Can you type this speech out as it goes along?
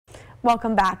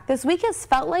Welcome back. This week has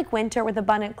felt like winter with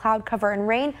abundant cloud cover and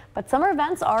rain, but summer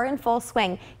events are in full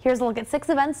swing. Here's a look at 6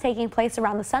 events taking place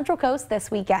around the Central Coast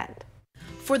this weekend.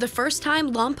 For the first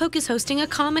time, Lompoc is hosting a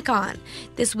Comic-Con.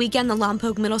 This weekend, the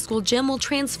Lompoc Middle School gym will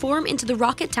transform into the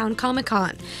Rocketown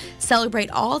Comic-Con. Celebrate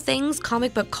all things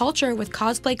comic book culture with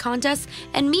cosplay contests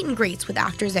and meet and greets with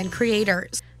actors and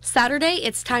creators. Saturday,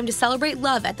 it's time to celebrate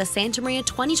love at the Santa Maria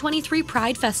 2023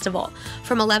 Pride Festival.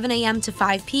 From 11 a.m. to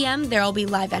 5 p.m., there will be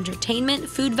live entertainment,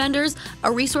 food vendors,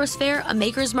 a resource fair, a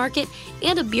maker's market,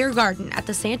 and a beer garden at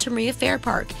the Santa Maria Fair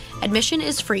Park. Admission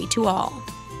is free to all.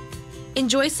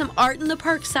 Enjoy some art in the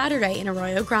park Saturday in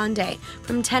Arroyo Grande.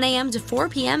 From 10 a.m. to 4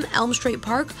 p.m., Elm Street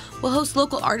Park will host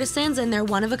local artisans and their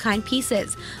one-of-a-kind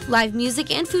pieces. Live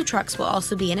music and food trucks will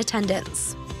also be in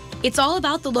attendance. It's all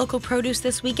about the local produce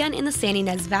this weekend in the San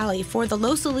Ynez Valley for the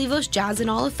Los Olivos Jazz and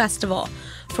Olive Festival.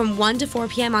 From 1 to 4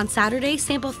 p.m. on Saturday,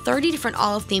 sample 30 different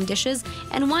olive-themed dishes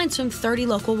and wines from 30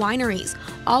 local wineries,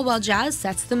 all while jazz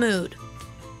sets the mood.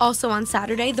 Also on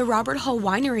Saturday, the Robert Hull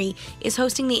Winery is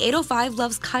hosting the 805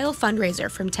 Loves Kyle fundraiser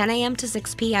from 10 a.m. to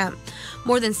 6 p.m.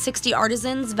 More than 60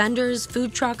 artisans, vendors,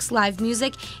 food trucks, live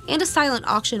music, and a silent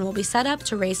auction will be set up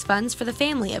to raise funds for the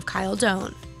family of Kyle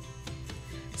Doan.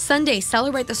 Sunday,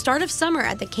 celebrate the start of summer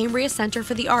at the Cambria Center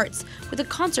for the Arts with a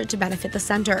concert to benefit the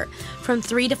center. From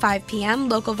 3 to 5 p.m.,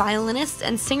 local violinists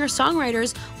and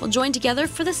singer-songwriters will join together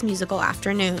for this musical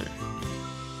afternoon.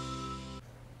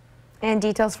 And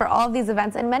details for all of these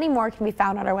events and many more can be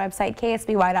found on our website,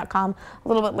 ksby.com, a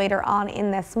little bit later on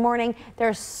in this morning.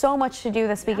 There's so much to do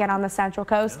this weekend on the Central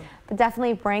Coast, but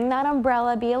definitely bring that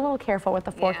umbrella. Be a little careful with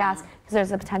the forecast because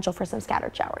there's a potential for some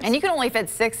scattered showers. And you can only fit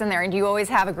 6 in there, and you always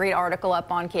have a great article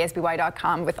up on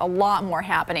ksby.com with a lot more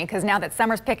happening because now that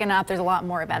summer's picking up, there's a lot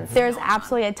more events. There's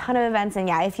absolutely a ton of events, and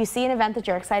yeah, if you see an event that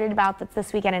you're excited about that's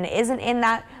this weekend and it isn't in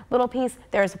that little piece,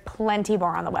 there's plenty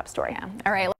more on the web story. All right.